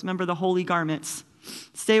up those, remember the holy garments.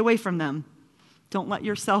 Stay away from them. Don't let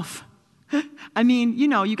yourself,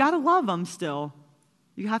 you got to love them still.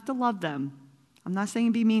 You have to love them. I'm not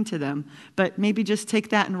saying be mean to them, but maybe just take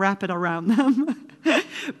that and wrap it around them.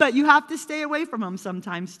 But you have to stay away from them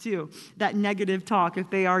sometimes too, that negative talk if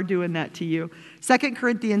they are doing that to you. 2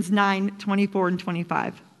 Corinthians 9:24 and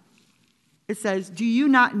 25. It says, do you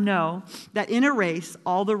not know that in a race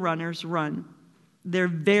all the runners run their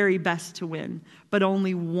very best to win, but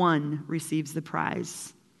only one receives the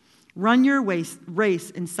prize? Run your race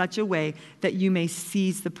in such a way that you may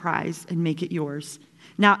seize the prize and make it yours.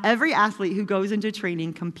 Now, every athlete who goes into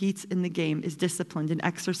training, competes in the game, is disciplined and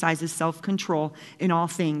exercises self-control in all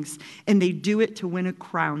things. And they do it to win a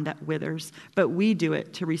crown that withers, but we do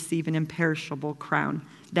it to receive an imperishable crown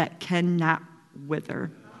that cannot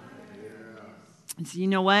wither. And so you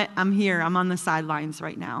know what? I'm here. I'm on the sidelines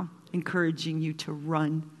right now, encouraging you to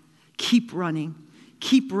run. Keep running.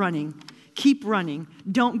 Keep running. Keep running.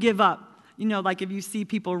 Don't give up. Like if you see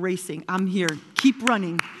people racing, I'm here. Keep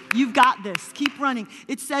running. You've got this. Keep running.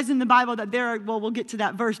 It says in the Bible that we'll get to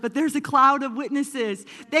that verse, but there's a cloud of witnesses.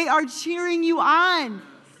 They are cheering you on.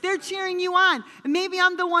 They're cheering you on. And maybe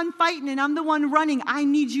I'm the one fighting and I'm the one running. I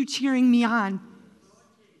need you cheering me on.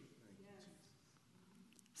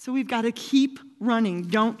 So we've got to keep running.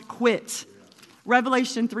 Don't quit.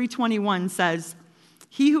 Revelation 3:21 says,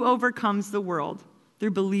 he who overcomes the world through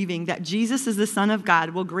believing that Jesus is the Son of God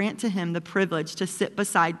will grant to him the privilege to sit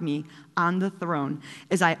beside me on the throne,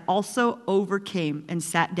 as I also overcame and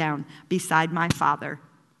sat down beside my Father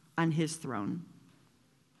on his throne.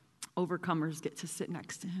 Overcomers get to sit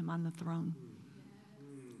next to him on the throne.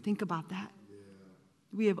 Think about that.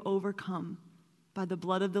 We have overcome by the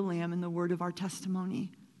blood of the Lamb and the word of our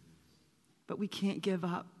testimony. But we can't give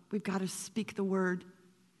up. We've got to speak the word.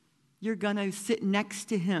 You're going to sit next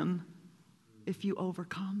to him if you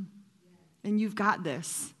overcome. And you've got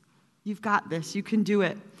this. You've got this. You can do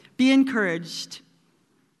it. Be encouraged.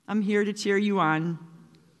 I'm here to cheer you on.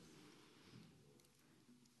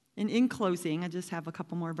 And in closing, I just have a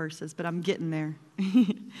couple more verses, but I'm getting there.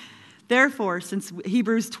 Therefore, since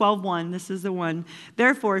Hebrews 12:1, this is the one.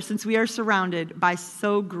 Therefore, since we are surrounded by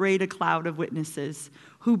so great a cloud of witnesses,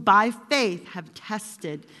 who by faith have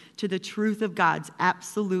tested to the truth of God's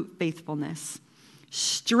absolute faithfulness,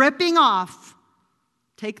 stripping off,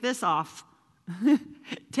 take this off,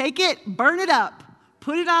 take it, burn it up,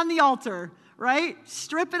 put it on the altar, right?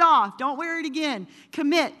 Strip it off. Don't wear it again.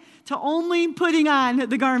 Commit to only putting on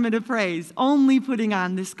the garment of praise, only putting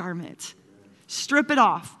on this garment. Strip it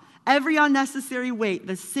off. Every unnecessary weight,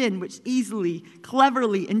 the sin which easily,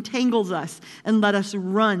 cleverly entangles us, and let us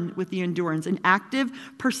run with the endurance and active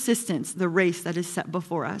persistence the race that is set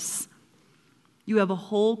before us. You have a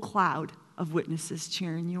whole cloud of witnesses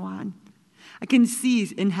cheering you on. I can see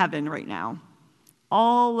in heaven right now,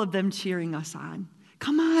 all of them cheering us on.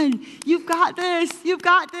 Come on, you've got this, you've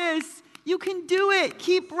got this. You can do it.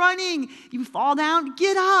 Keep running. You fall down,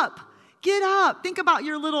 get up. Get up. Think about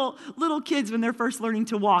your little kids when they're first learning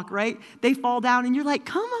to walk, right? They fall down and you're like,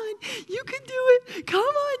 come on, you can do it. Come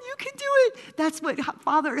on, you can do it. That's what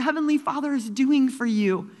Heavenly Father is doing for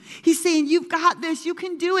you. He's saying, you've got this, you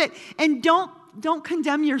can do it. And don't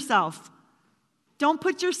condemn yourself. Don't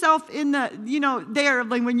put yourself in the, there,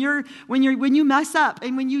 like when you mess up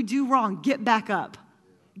and when you do wrong, get back up.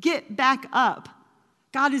 Get back up.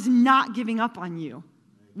 God is not giving up on you.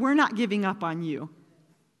 We're not giving up on you.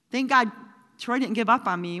 Thank God Troy didn't give up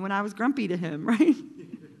on me when I was grumpy to him, right?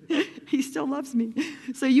 He still loves me.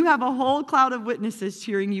 So you have a whole cloud of witnesses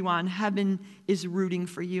cheering you on. Heaven is rooting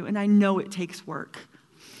for you, and I know it takes work.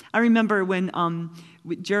 I remember when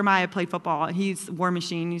Jeremiah played football. He's War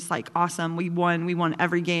Machine. He's like, awesome. We won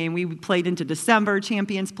every game. We played into December.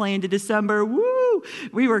 Champions play into December. Woo!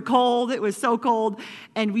 We were cold. It was so cold.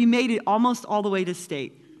 And we made it almost all the way to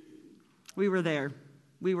state. We were there.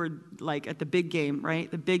 We were like at the big game,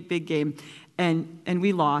 right? The big game. And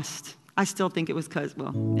we lost. I still think it was because,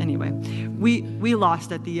 anyway. We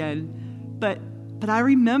lost at the end. But I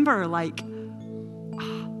remember like,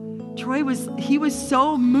 Troy was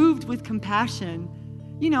so moved with compassion.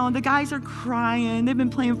 The guys are crying. They've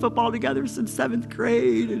been playing football together since 7th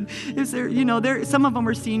grade. And some of them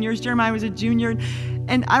were seniors. Jeremiah was a junior.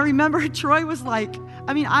 And I remember Troy was like,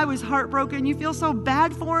 I was heartbroken. You feel so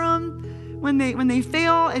bad for them when they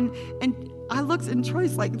fail. And I looked and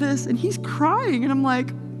Troy's like this and he's crying. And I'm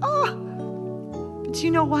like, oh, but you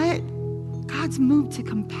know what? God's moved to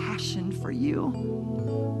compassion for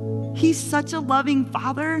you. He's such a loving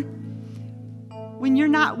Father. When you're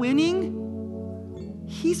not winning,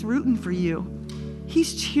 He's rooting for you.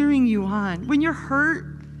 He's cheering you on. When you're hurt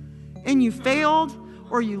and you failed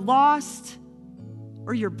or you lost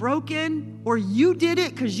or you're broken or you did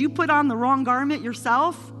it because you put on the wrong garment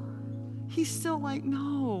yourself, He's still like,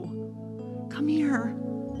 no, come here.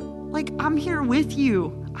 Like, I'm here with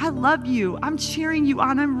you. I love you. I'm cheering you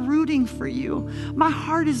on. I'm rooting for you. My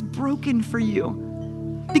heart is broken for you.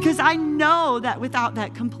 Because I know that without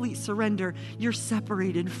that complete surrender, you're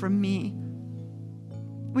separated from me.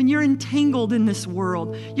 When you're entangled in this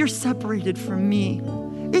world, you're separated from me.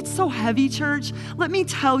 It's so heavy, church. Let me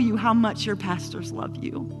tell you how much your pastors love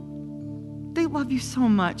you. They love you so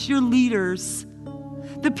much. Your leaders,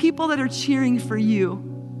 the people that are cheering for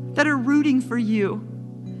you, that are rooting for you.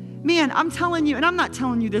 Man, I'm telling you, and I'm not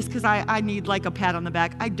telling you this because I need like a pat on the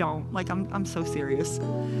back. I don't. Like, I'm so serious.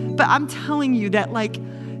 But I'm telling you that, like,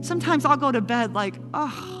 sometimes I'll go to bed like,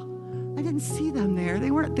 oh, I didn't see them there.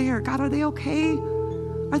 They weren't there. God, are they okay?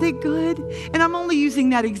 Are they good? And I'm only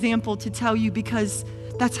using that example to tell you because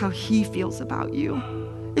that's how He feels about you.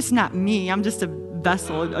 It's not me. I'm just a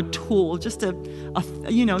vessel, a tool, just a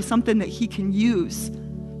something that He can use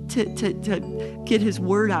to get His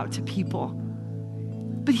word out to people.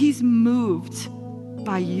 But He's moved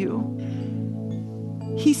by you.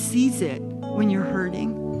 He sees it when you're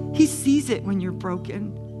hurting. He sees it when you're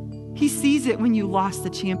broken. He sees it when you lost the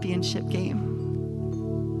championship game.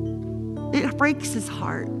 It breaks His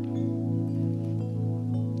heart.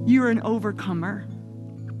 You're an overcomer,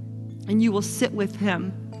 and you will sit with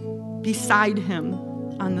Him, beside Him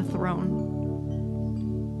on the throne.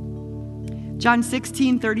 John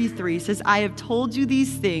 16:33 says, I have told you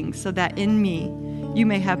these things so that in me you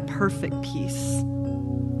may have perfect peace.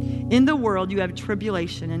 In the world you have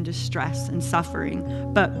tribulation and distress and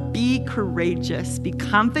suffering, but be courageous, be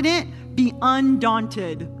confident, be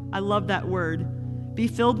undaunted. I love that word. Be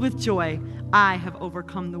filled with joy. I have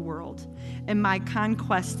overcome the world, and my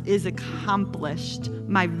conquest is accomplished,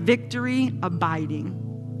 my victory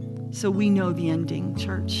abiding. So we know the ending,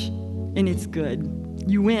 church, and it's good.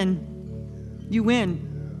 You win. You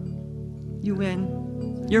win. You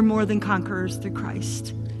win. You're more than conquerors through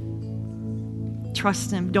Christ.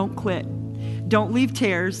 Trust him. Don't quit. Don't leave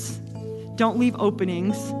tears. Don't leave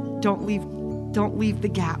openings. Don't leave the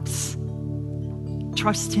gaps.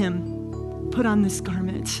 Trust him. Put on this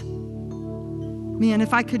garment. Man,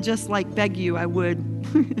 if I could just beg you, I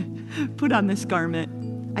would. Put on this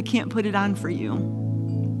garment. I can't put it on for you.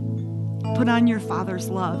 Put on your Father's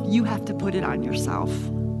love. You have to put it on yourself.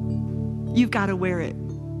 You've got to wear it.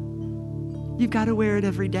 You've got to wear it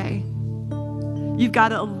every day. You've got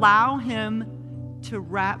to allow him to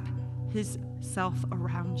wrap his self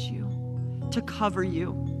around you, to cover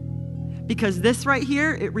you. Because this right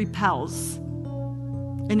here, it repels.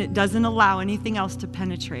 And it doesn't allow anything else to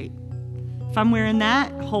penetrate. If I'm wearing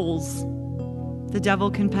that, holes, the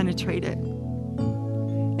devil can penetrate it.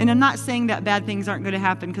 And I'm not saying that bad things aren't going to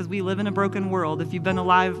happen, because we live in a broken world. If you've been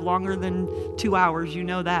alive longer than 2 hours, you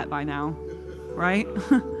know that by now, right?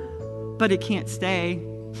 But it can't stay.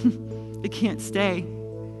 It can't stay.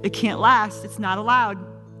 It can't last. It's not allowed.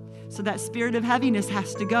 So that spirit of heaviness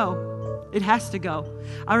has to go. It has to go.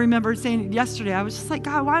 I remember saying it yesterday. I was just like,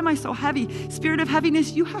 God, why am I so heavy? Spirit of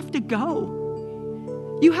heaviness, you have to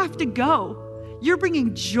go. You have to go. You're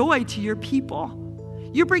bringing joy to your people.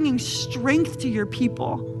 You're bringing strength to your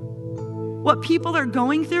people. What people are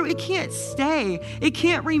going through, it can't stay. It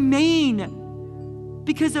can't remain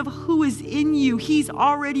because of who is in you. He's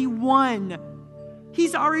already won.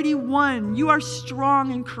 He's already won. You are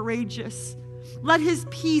strong and courageous. Let his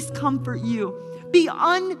peace comfort you. Be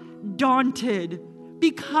undaunted.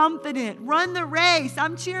 Be confident. Run the race.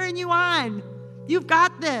 I'm cheering you on. You've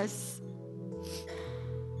got this.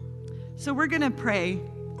 So we're going to pray.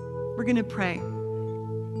 We're going to pray.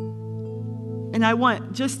 And I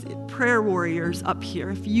want just prayer warriors up here.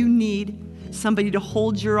 If you need somebody to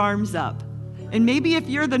hold your arms up. And maybe if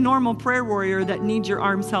you're the normal prayer warrior that needs your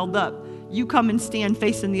arms held up, you come and stand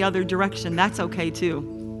facing the other direction. That's okay too.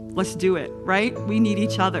 Let's do it, right? We need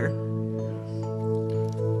each other.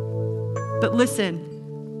 But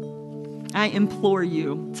listen, I implore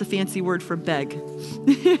you. It's a fancy word for beg.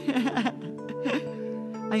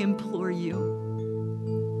 I implore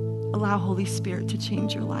you. Allow Holy Spirit to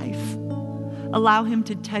change your life. Allow him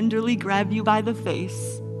to tenderly grab you by the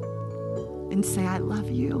face and say, I love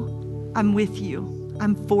you. I'm with you.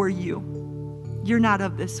 I'm for you. You're not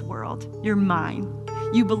of this world. You're mine.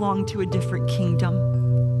 You belong to a different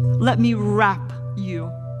kingdom. Let me wrap you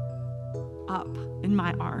up in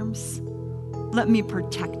my arms. Let me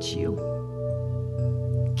protect you.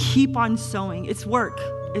 Keep on sowing. It's work.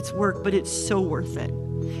 It's work, but it's so worth it.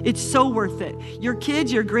 It's so worth it. Your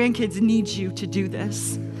kids, your grandkids need you to do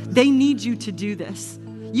this. They need you to do this.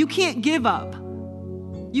 You can't give up.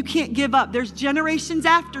 You can't give up. There's generations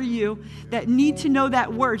after you that need to know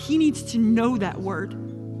that word. He needs to know that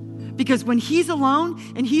word. Because when he's alone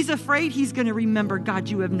and he's afraid, he's going to remember, God,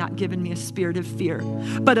 you have not given me a spirit of fear,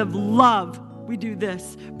 but of love. We do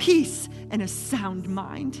this. Peace and a sound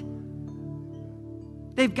mind.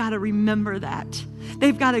 They've got to remember that.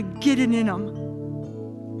 They've got to get it in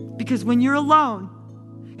them. Because when you're alone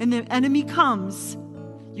and the enemy comes,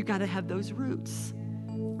 you got to have those roots,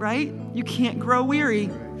 right? You can't grow weary.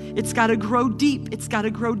 It's got to grow deep. It's got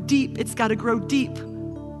to grow deep. It's got to grow deep.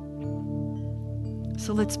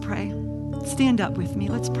 So let's pray. Stand up with me.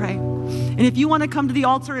 Let's pray. And if you want to come to the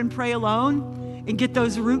altar and pray alone and get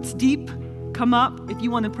those roots deep, come up. If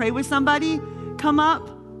you want to pray with somebody, come up.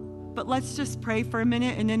 But let's just pray for a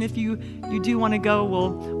minute. And then if you do want to go,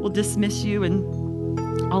 we'll dismiss you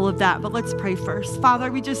and all of that. But let's pray first. Father,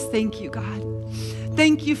 we just thank you, God.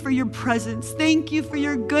 Thank you for your presence. Thank you for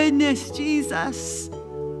your goodness, Jesus.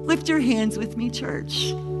 Lift your hands with me,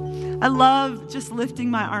 church. I love just lifting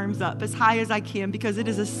my arms up as high as I can because it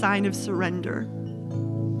is a sign of surrender.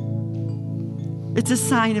 It's a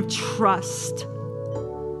sign of trust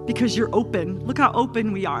because you're open. Look how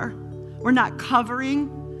open we are. We're not covering.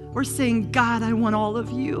 We're saying, God, I want all of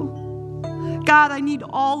you. God, I need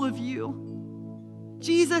all of you.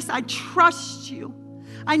 Jesus, I trust you.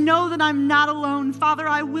 I know that I'm not alone. Father,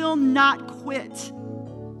 I will not quit.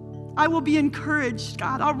 I will be encouraged,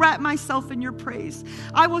 God. I'll wrap myself in your praise.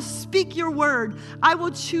 I will speak your word. I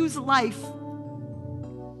will choose life.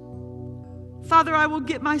 Father, I will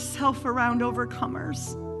get myself around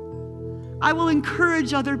overcomers. I will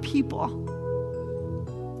encourage other people.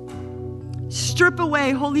 Strip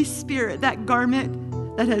away, Holy Spirit, that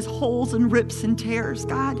garment that has holes and rips and tears,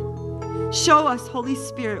 God. Show us, Holy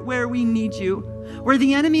Spirit, where we need you, where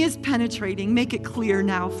the enemy is penetrating. Make it clear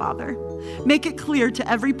now, Father. Make it clear to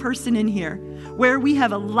every person in here where we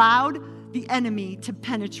have allowed the enemy to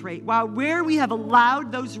penetrate, where we have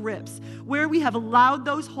allowed those rips, where we have allowed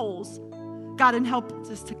those holes. God, and help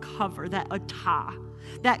us to cover that atah,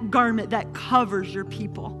 that garment that covers your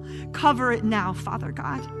people. Cover it now, Father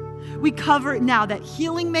God. We cover it now, that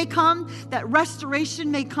healing may come, that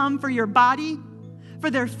restoration may come for your body, for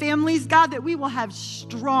their families, God, that we will have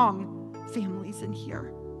strong families in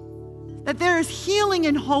here, that there is healing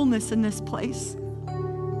and wholeness in this place.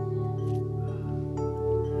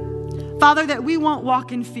 Father, that we won't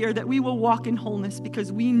walk in fear, that we will walk in wholeness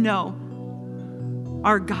because we know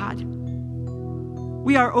our God.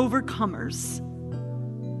 We are overcomers.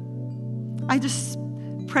 I just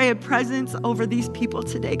pray a presence over these people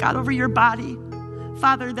today, God, over your body.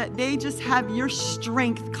 Father, that they just have your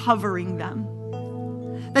strength covering them.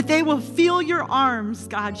 That they will feel your arms,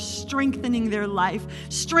 God, strengthening their life,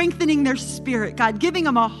 strengthening their spirit, God, giving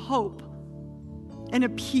them a hope and a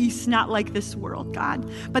peace not like this world, God,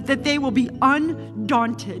 but that they will be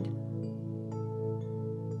undaunted.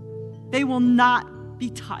 They will not be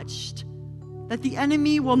touched, that the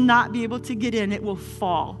enemy will not be able to get in. It will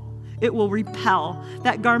fall. It will repel.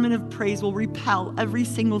 That garment of praise will repel every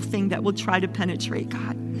single thing that will try to penetrate,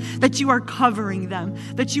 God. That you are covering them,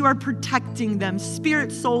 that you are protecting them,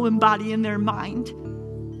 spirit, soul, and body, in their mind,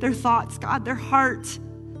 their thoughts, God, their heart.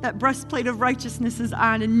 That breastplate of righteousness is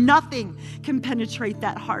on, and nothing can penetrate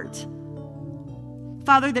that heart.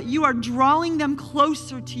 Father, that you are drawing them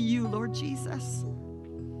closer to you, Lord Jesus.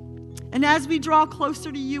 And as we draw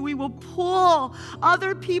closer to you, we will pull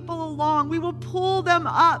other people along. We will pull them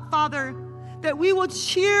up, Father, that we will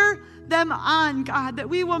cheer them on, God, that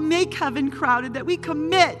we will make heaven crowded, that we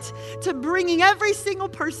commit to bringing every single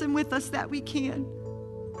person with us that we can,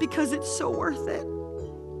 because it's so worth it.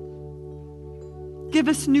 Give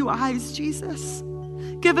us new eyes, Jesus.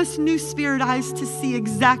 Give us new spirit eyes to see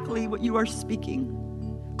exactly what you are speaking.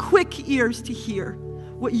 Quick ears to hear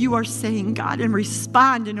what you are saying, God, and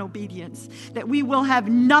respond in obedience, that we will have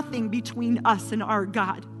nothing between us and our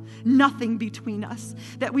God. Nothing between us.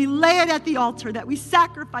 That we lay it at the altar, that we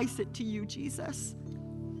sacrifice it to you, Jesus.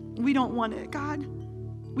 We don't want it, God.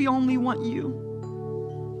 We only want you.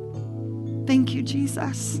 Thank you,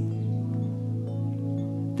 Jesus.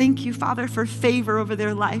 Thank you, Father, for favor over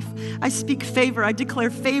their life. I speak favor. I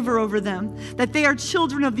declare favor over them, that they are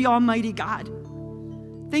children of the Almighty God.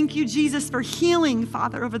 Thank you, Jesus, for healing,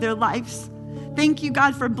 Father, over their lives. Thank you,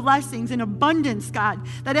 God, for blessings and abundance, God,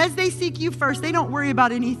 that as they seek you first, they don't worry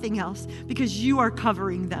about anything else because you are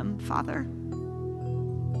covering them, Father.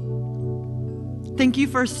 Thank you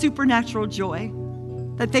for a supernatural joy,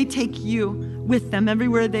 that they take you with them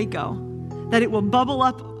everywhere they go, that it will bubble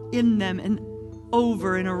up in them and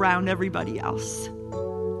over and around everybody else.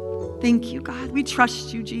 Thank you, God. We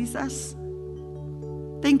trust you, Jesus.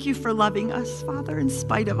 Thank you for loving us, Father, in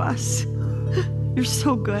spite of us. You're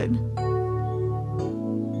so good.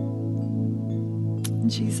 In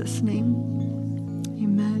Jesus' name,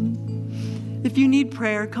 amen. If you need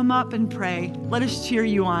prayer, come up and pray. Let us cheer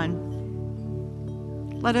you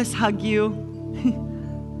on. Let us hug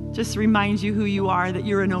you. Just remind you who you are, that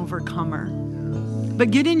you're an overcomer.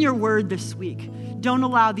 But get in your word this week. Don't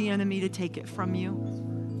allow the enemy to take it from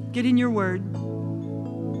you. Get in your word.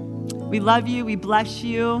 We love you. We bless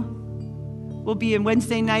you. We'll be in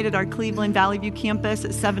Wednesday night at our Cleveland Valley View campus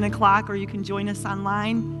at 7 o'clock, or you can join us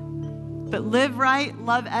online. But live right,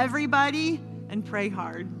 love everybody, and pray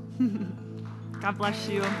hard. God bless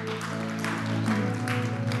you.